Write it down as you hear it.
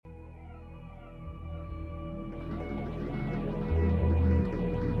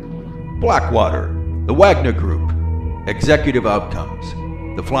Blackwater, the Wagner Group, Executive Outcomes,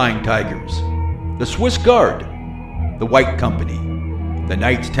 the Flying Tigers, the Swiss Guard, the White Company, the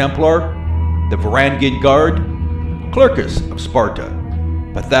Knights Templar, the Varangian Guard, Clercus of Sparta,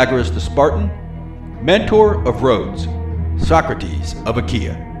 Pythagoras the Spartan, Mentor of Rhodes, Socrates of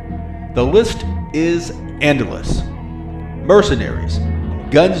Achaia. The list is endless. Mercenaries,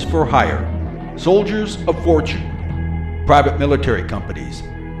 guns for hire, soldiers of fortune, private military companies,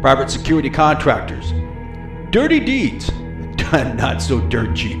 private security contractors, dirty deeds done not so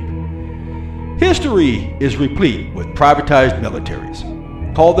dirt cheap. History is replete with privatized militaries.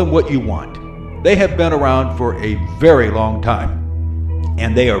 Call them what you want. They have been around for a very long time,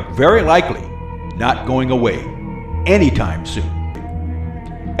 and they are very likely not going away anytime soon.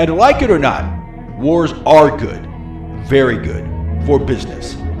 And like it or not, wars are good, very good, for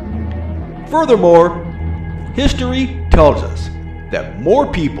business. Furthermore, history tells us that more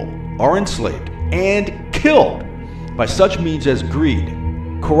people are enslaved and killed by such means as greed,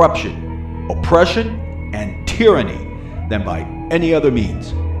 corruption, oppression, and tyranny than by any other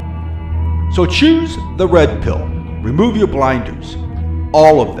means. So choose the red pill, remove your blinders,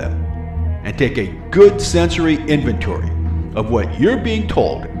 all of them, and take a good sensory inventory of what you're being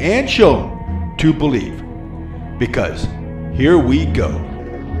told and shown to believe. Because here we go.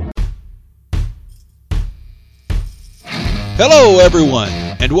 Hello everyone,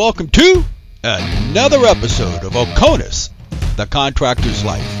 and welcome to another episode of Oconus, the Contractor's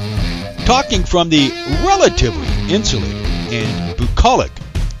Life. Talking from the relatively insulated and bucolic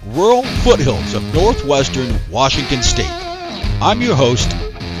rural foothills of northwestern Washington State. I'm your host,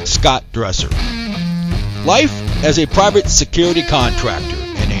 Scott Dresser. Life as a private security contractor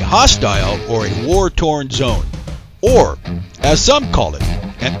in a hostile or a war-torn zone, or, as some call it,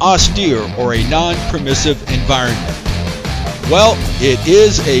 an austere or a non-permissive environment. Well, it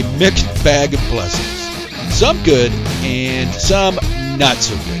is a mixed bag of blessings. Some good and some not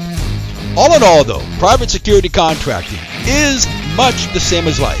so good. All in all, though, private security contracting is much the same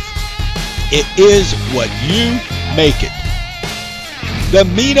as life. It is what you make it. The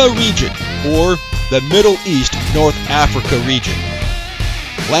MENA region, or the Middle East North Africa region.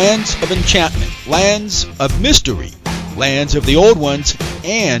 Lands of enchantment, lands of mystery, lands of the old ones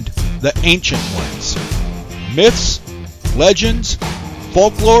and the ancient ones. Myths, legends,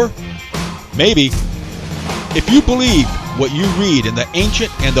 folklore, maybe. If you believe what you read in the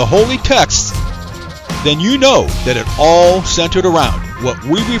ancient and the holy texts, then you know that it all centered around what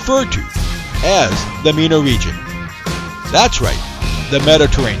we refer to as the MENA region. That's right, the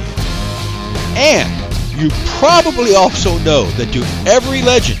Mediterranean. And you probably also know that to every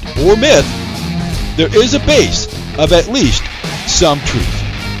legend or myth, there is a base of at least some truth.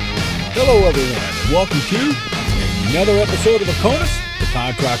 Hello everyone, and welcome to another episode of Oconus, the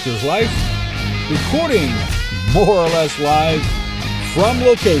Contractor's Life, recording more or less live from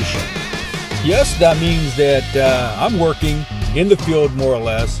location. Yes, that means that I'm working in the field more or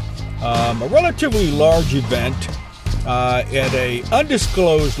less. A relatively large event at a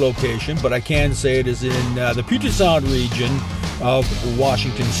undisclosed location, but I can say it is in the Puget Sound region of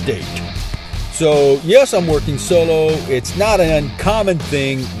Washington State. So yes, I'm working solo. It's not an uncommon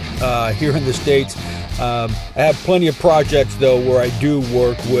thing here in the States. I have plenty of projects though where I do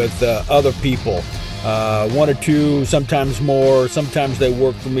work with other people. One or two, sometimes more. Sometimes they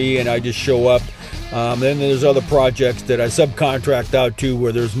work for me and I just show up. Then there's other projects that I subcontract out to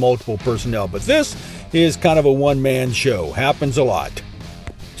where there's multiple personnel. But this is kind of a one-man show. Happens a lot.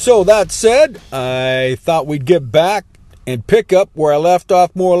 So that said, I thought we'd get back and pick up where I left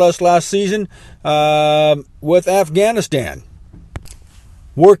off more or less last season with Afghanistan.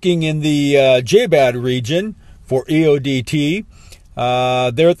 Working in the JBAD region for EODT.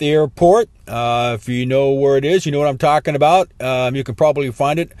 There at the airport. If you know where it is, you know what I'm talking about. You can probably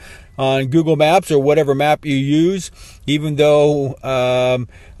find it on Google Maps or whatever map you use, even though a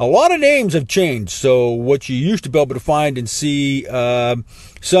lot of names have changed. So what you used to be able to find and see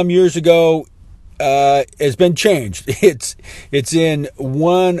some years ago has been changed. It's in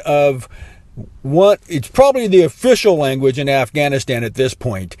it's probably the official language in Afghanistan at this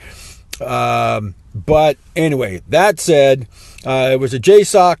point. But anyway, that said, it was a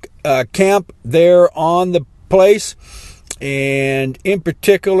JSOC camp there on the place, and in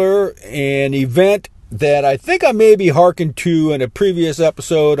particular, an event that I think I maybe hearkened to in a previous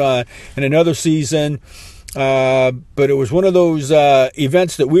episode in another season, but it was one of those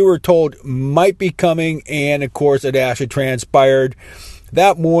events that we were told might be coming, and of course it actually transpired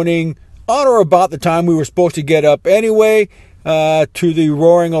that morning on or about the time we were supposed to get up anyway, to the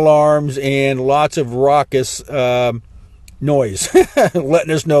roaring alarms and lots of raucous noise,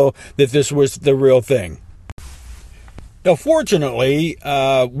 letting us know that this was the real thing. Now, fortunately,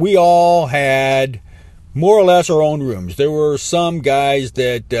 we all had more or less our own rooms. There were some guys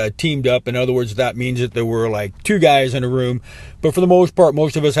that teamed up. In other words, that means that there were like 2 guys in a room. But for the most part,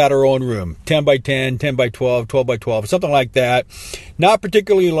 most of us had our own room. 10 by 10, 10 by 12, 12 by 12, something like that. Not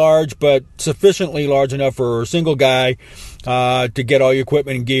particularly large, but sufficiently large enough for a single guy to get all your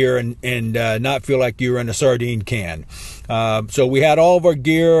equipment and gear and not feel like you were in a sardine can. So we had all of our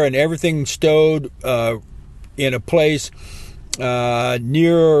gear and everything stowed in a place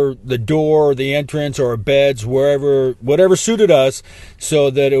near the door, the entrance, or beds, whatever suited us,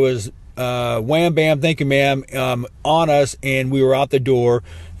 so that it was wham bam, thank you ma'am, on us, and we were out the door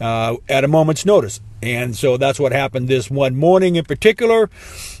at a moment's notice. And so that's what happened this one morning in particular.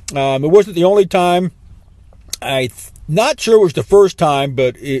 It wasn't the only time. Not sure it was the first time,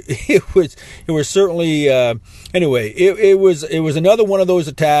 but it was certainly anyway. It was another one of those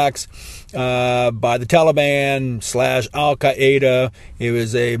attacks by the Taliban / Al Qaeda. It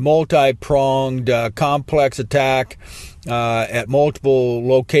was a multi-pronged complex attack at multiple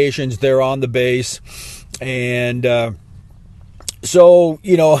locations there on the base, and so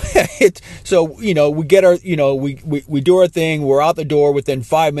we get our, we do our thing. We're out the door within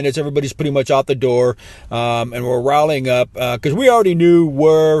 5 minutes. Everybody's pretty much out the door, and we're rallying up because we already knew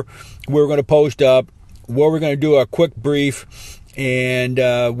where we were going to post up, where we're going to do a quick brief, and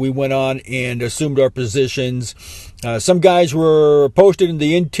we went on and assumed our positions. Some guys were posted in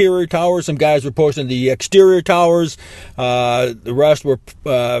the interior towers. Some guys were posted in the exterior towers. The rest were,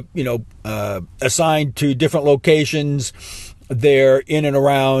 assigned to different locations there in and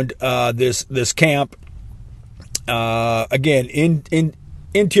around this camp. Again, in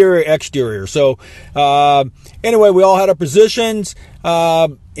interior, exterior. So anyway, we all had our positions,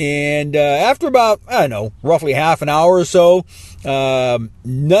 and after about, roughly half an hour or so,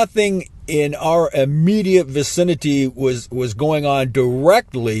 nothing in our immediate vicinity was going on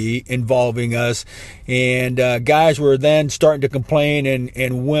directly involving us, and guys were then starting to complain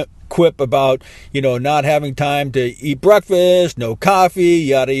and quip about, not having time to eat breakfast, no coffee,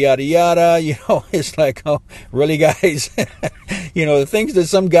 yada, yada, yada. It's like, oh, really, guys? The things that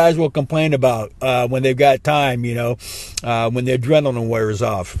some guys will complain about when they've got time, when the adrenaline wears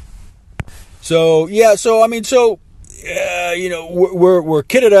off. So, yeah, we're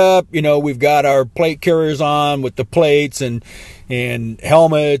kitted up, we've got our plate carriers on with the plates and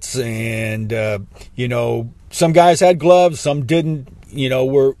helmets, and, some guys had gloves, some didn't.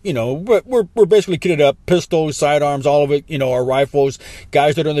 We're basically kitted up, pistols, sidearms, all of it, our rifles.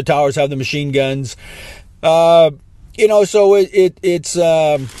 Guys that are in the towers have the machine guns. So it's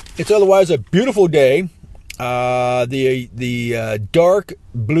otherwise a beautiful day. The dark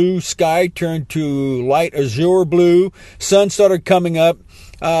blue sky turned to light azure blue. Sun started coming up.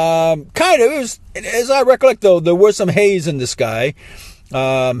 It was, as I recollect though, there was some haze in the sky.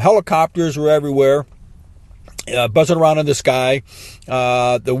 Helicopters were everywhere. Buzzing around in the sky.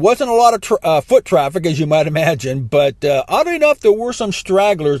 There wasn't a lot of foot traffic, as you might imagine, but oddly enough, there were some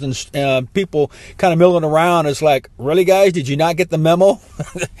stragglers and people kind of milling around. It's like, really, guys, did you not get the memo?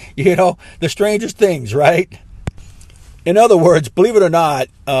 The strangest things, right? In other words, believe it or not,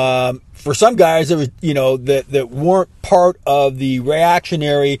 for some guys, it was, that weren't part of the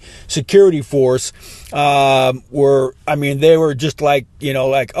reactionary security force, they were just like,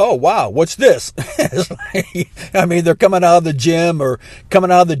 oh, wow, what's this? They're coming out of the gym or coming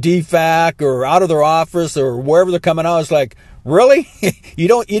out of the DFAC or out of their office or wherever they're coming out. It's like, really? You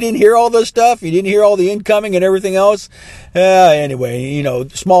didn't hear all this stuff? You didn't hear all the incoming and everything else? Anyway,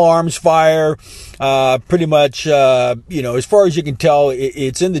 small arms fire, pretty much, as far as you can tell,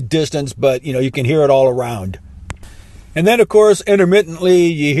 it's in the distance, but, you can hear it all around. And then, of course, intermittently,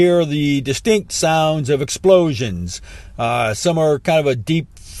 you hear the distinct sounds of explosions. Some are kind of a deep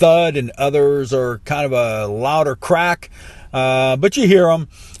thud and others are kind of a louder crack. But you hear them,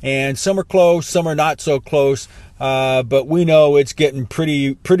 and some are close, some are not so close. But we know it's getting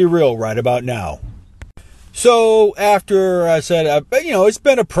pretty real right about now. So after I said, it's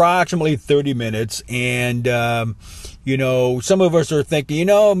been approximately 30 minutes, and, some of us are thinking,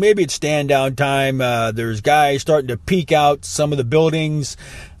 maybe it's stand down time. There's guys starting to peek out some of the buildings.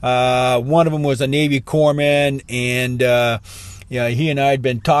 One of them was a Navy corpsman, and, he and I had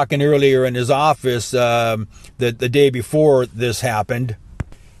been talking earlier in his office, the day before this happened.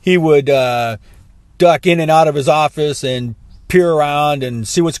 He would, duck in and out of his office and peer around and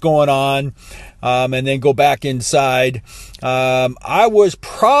see what's going on, and then go back inside. I was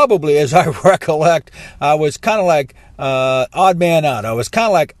probably, as I recollect, I was kind of like odd man out. I was kind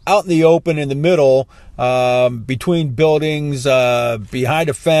of like out in the open in the middle, between buildings, behind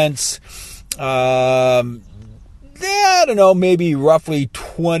a fence. I don't know, maybe roughly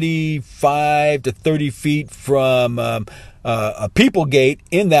 25 to 30 feet from a people gate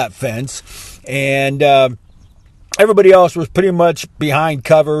in that fence. And everybody else was pretty much behind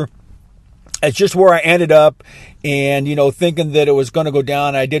cover. It's just where I ended up, and, thinking that it was going to go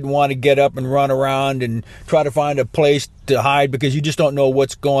down. I didn't want to get up and run around and try to find a place to hide, because you just don't know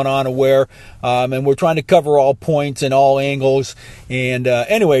what's going on or where. And we're trying to cover all points and all angles. And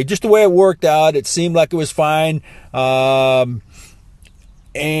anyway, just the way it worked out, it seemed like it was fine.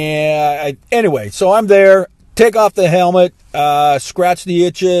 Anyway, so I'm there. Take off the helmet, scratch the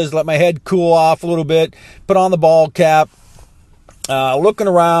itches, let my head cool off a little bit, put on the ball cap, looking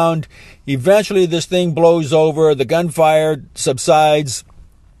around. Eventually this thing blows over, the gunfire subsides,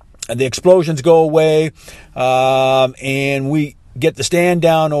 and the explosions go away, and we get the stand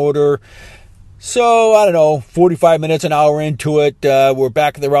down order. So, I don't know, 45 minutes, an hour into it, we're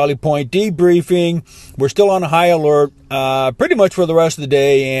back at the rally point debriefing. We're still on high alert, pretty much for the rest of the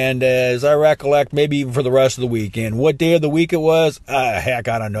day, and as I recollect, maybe even for the rest of the week. And what day of the week it was, heck,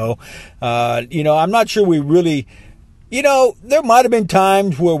 I don't know. I'm not sure we really... there might have been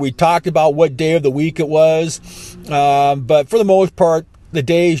times where we talked about what day of the week it was, but for the most part, the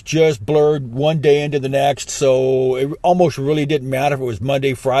days just blurred one day into the next, so it almost really didn't matter if it was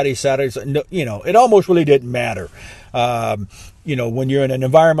Monday, Friday, Saturday. It almost really didn't matter. When you're in an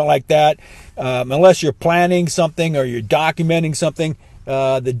environment like that, unless you're planning something or you're documenting something,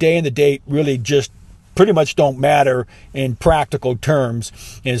 the day and the date really just pretty much don't matter in practical terms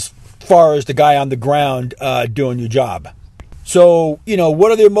as far as the guy on the ground doing your job. So,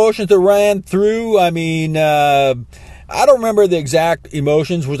 what are the emotions that ran through? I mean, I don't remember the exact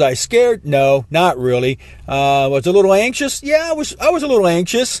emotions. Was I scared? No, not really. Was I a little anxious? Yeah, I was a little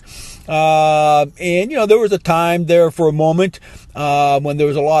anxious. And, there was a time there for a moment when there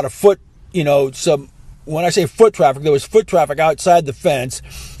was a lot of when I say foot traffic, there was foot traffic outside the fence.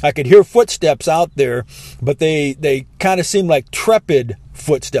 I could hear footsteps out there, but they kind of seemed like trepid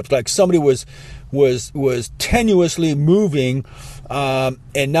footsteps, like somebody was tenuously moving,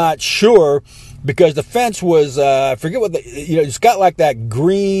 and not sure, because the fence was, I forget what it's got like that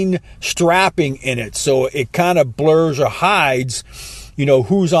green strapping in it, so it kind of blurs or hides,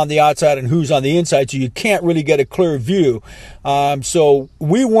 who's on the outside and who's on the inside, so you can't really get a clear view. So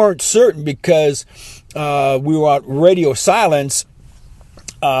we weren't certain, because we were on radio silence,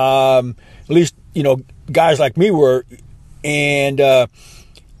 at least, guys like me were, and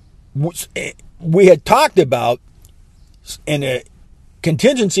we had talked about, in a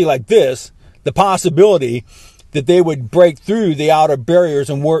contingency like this, the possibility that they would break through the outer barriers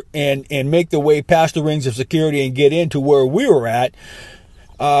and work and make their way past the rings of security and get into where we were at,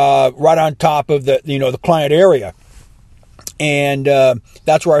 right on top of the client area. And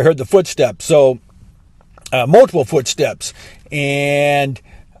that's where I heard the footsteps. So multiple footsteps, and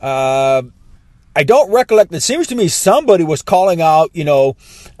I don't recollect. It seems to me somebody was calling out,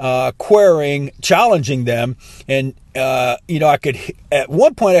 querying, challenging them. And, I could, at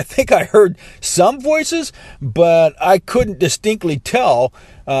one point, I think I heard some voices, but I couldn't distinctly tell,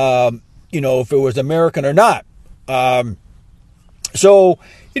 if it was American or not. So,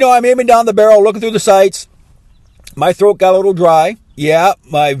 I'm aiming down the barrel, looking through the sights. My throat got a little dry. Yeah,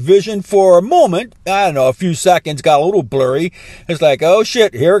 my vision for a moment, I don't know, a few seconds, got a little blurry. It's like, oh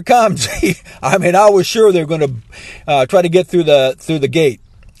shit, here it comes. I mean, I was sure they were going to try to get through the gate.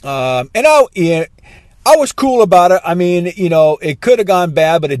 And I was cool about it. I mean, it could have gone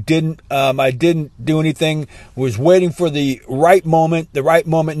bad, but it didn't. I didn't do anything. Was waiting for the right moment. The right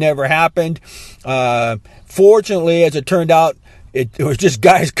moment never happened. Fortunately, as it turned out, it was just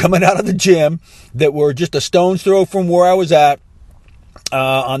guys coming out of the gym that were just a stone's throw from where I was at.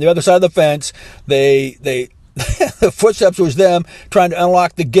 On the other side of the fence, they the footsteps was them trying to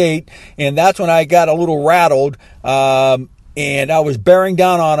unlock the gate, and that's when I got a little rattled, and I was bearing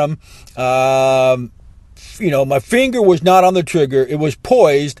down on them. My finger was not on the trigger; it was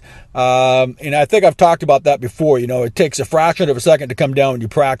poised, and I think I've talked about that before. It takes a fraction of a second to come down when you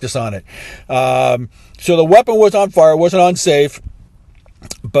practice on it. So the weapon was on fire; it wasn't unsafe,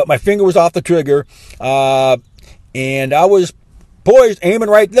 but my finger was off the trigger, and I was poised, aiming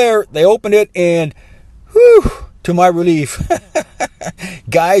right there. They opened it, and whew, to my relief,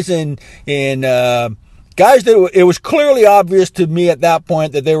 guys in guys that it was clearly obvious to me at that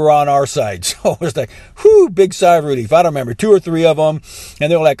point that they were on our side. So it was like, whew, big sigh of relief. I don't remember, 2 or 3 of them.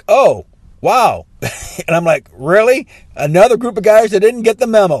 And they were like, oh, wow. And I'm like, really? Another group of guys that didn't get the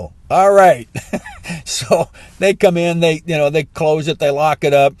memo. All right. So they come in, they close it, they lock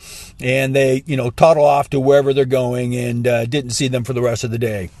it up, and they, toddle off to wherever they're going, and didn't see them for the rest of the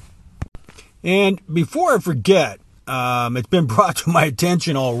day. And before I forget, it's been brought to my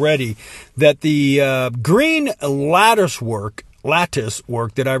attention already that the green lattice work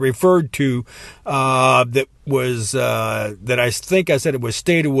that I referred to, that I think I said it was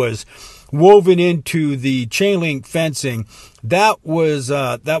stated was woven into the chain link fencing, that was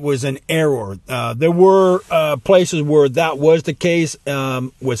an error. There were places where that was the case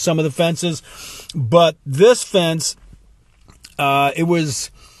with some of the fences, but this fence, it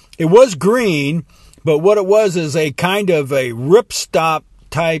was green, but what it was is a kind of a ripstop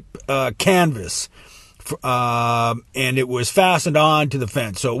type canvas, and it was fastened on to the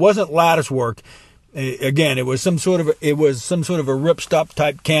fence, so it wasn't lattice work. Again, it was some sort of a ripstop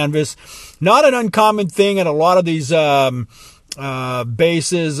type canvas. Not an uncommon thing at a lot of these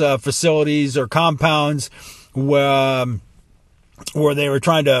bases, facilities, or compounds where they were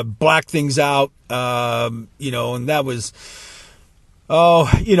trying to black things out. And that was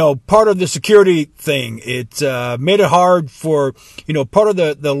part of the security thing. It made it hard for part of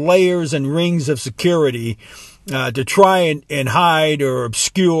the layers and rings of security to try and hide or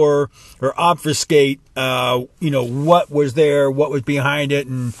obscure or obfuscate, what was there, what was behind it,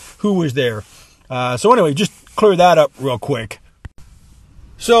 and who was there. So anyway, just clear that up real quick.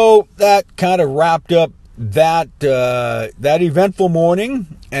 So that kind of wrapped up that eventful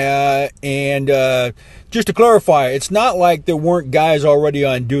morning. And just to clarify, it's not like there weren't guys already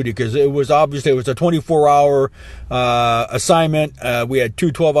on duty, because it was a 24-hour assignment. We had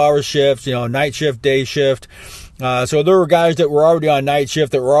 2 12-hour shifts, night shift, day shift. So there were guys that were already on night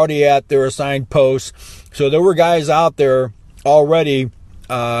shift that were already at their assigned posts. So there were guys out there already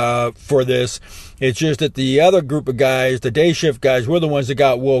for this. It's just that the other group of guys, the day shift guys, were the ones that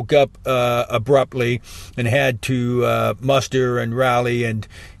got woke up abruptly and had to muster and rally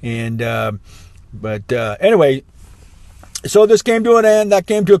but anyway, so this came to an end, that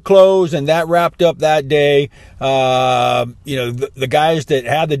came to a close, and that wrapped up that day. The guys that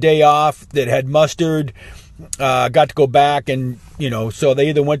had the day off, that had mustered, got to go back, and so they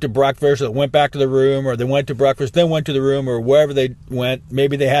either went to breakfast or went back to the room, or they went to breakfast, then went to the room, or wherever they went.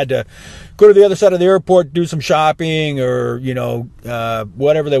 Maybe they had to go to the other side of the airport, do some shopping, or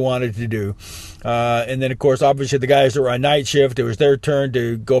whatever they wanted to do. And then, of course, obviously the guys that were on night shift, it was their turn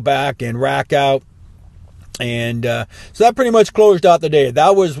to go back and rack out. And so that pretty much closed out the day.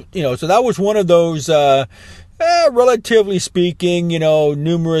 That was, so that was one of those, relatively speaking,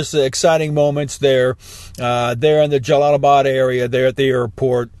 numerous exciting moments there in the Jalalabad area, there at the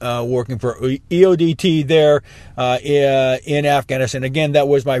airport, working for EODT there in Afghanistan. Again, that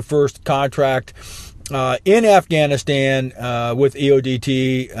was my first contract in Afghanistan with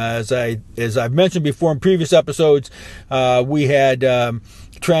EODT. As I've mentioned before in previous episodes, we had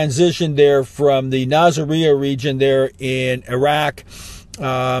transitioned there from the Nasiriyah region there in Iraq.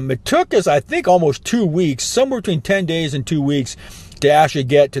 It took us, I think, almost 2 weeks, somewhere between 10 days and 2 weeks, to actually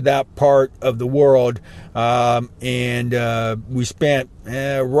get to that part of the world. And we spent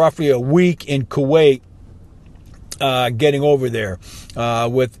roughly a week in Kuwait getting over there.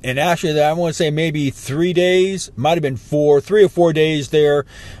 And actually, I want to say maybe 3 days, might have been 3 or 4 days there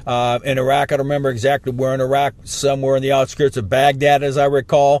in Iraq. I don't remember exactly where in Iraq, somewhere in the outskirts of Baghdad, as I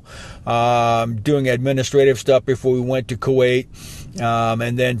recall, doing administrative stuff before we went to Kuwait.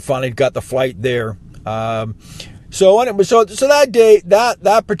 And then finally got the flight there. So that day,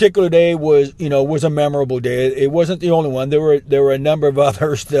 that particular day was a memorable day. It wasn't the only one. There were a number of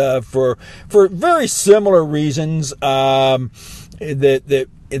others for very similar reasons that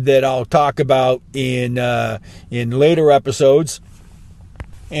I'll talk about in later episodes.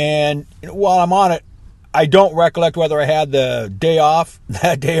 And while I'm on it, I don't recollect whether I had the day off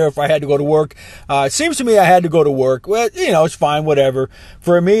that day or if I had to go to work. It seems to me I had to go to work. Well, it's fine, whatever.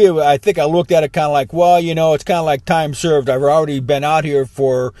 For me, I think I looked at it kind of like, well, it's kind of like time served. I've already been out here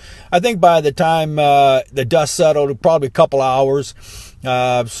for, I think by the time the dust settled, probably a couple hours.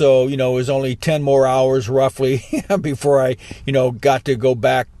 So, it was only 10 more hours roughly before I, got to go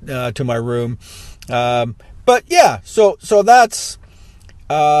back to my room. But yeah, so that's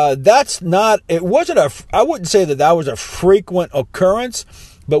not, it wasn't I wouldn't say that was a frequent occurrence,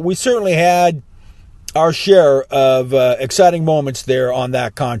 but we certainly had our share of exciting moments there on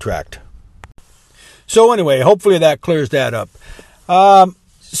that contract. So anyway, hopefully that clears that up.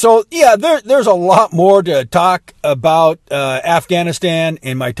 So, yeah, there's a lot more to talk about Afghanistan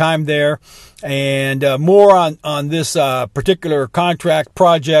and my time there, and more on this particular contract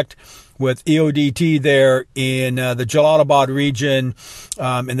project with EODT there in the Jalalabad region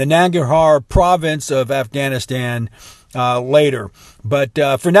in the Nangarhar province of Afghanistan later. But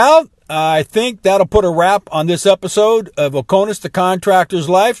for now, I think that'll put a wrap on this episode of Oconus, the Contractor's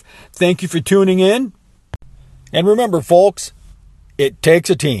Life. Thank you for tuning in. And remember, folks, it takes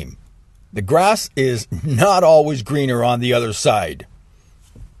a team. The grass is not always greener on the other side.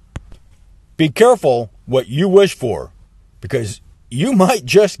 Be careful what you wish for, because you might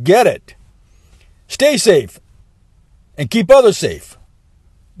just get it. Stay safe and keep others safe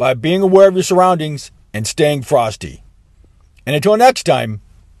by being aware of your surroundings and staying frosty. And until next time,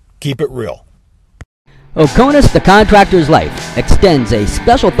 keep it real. Oconus, the Contractor's Life extends a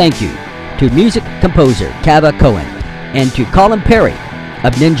special thank you to music composer Kava Cohen and to Colin Perry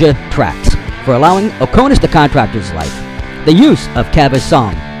of Ninja Tracks for allowing Oconus, the Contractor's Life the use of Kava's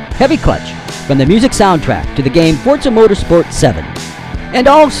song Heavy Clutch from the music soundtrack to the game Forza Motorsport 7. And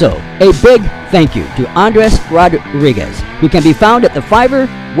also a big thank you to Andres Rodriguez, who can be found at the Fiverr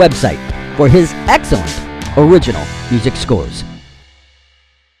website for his excellent original music scores.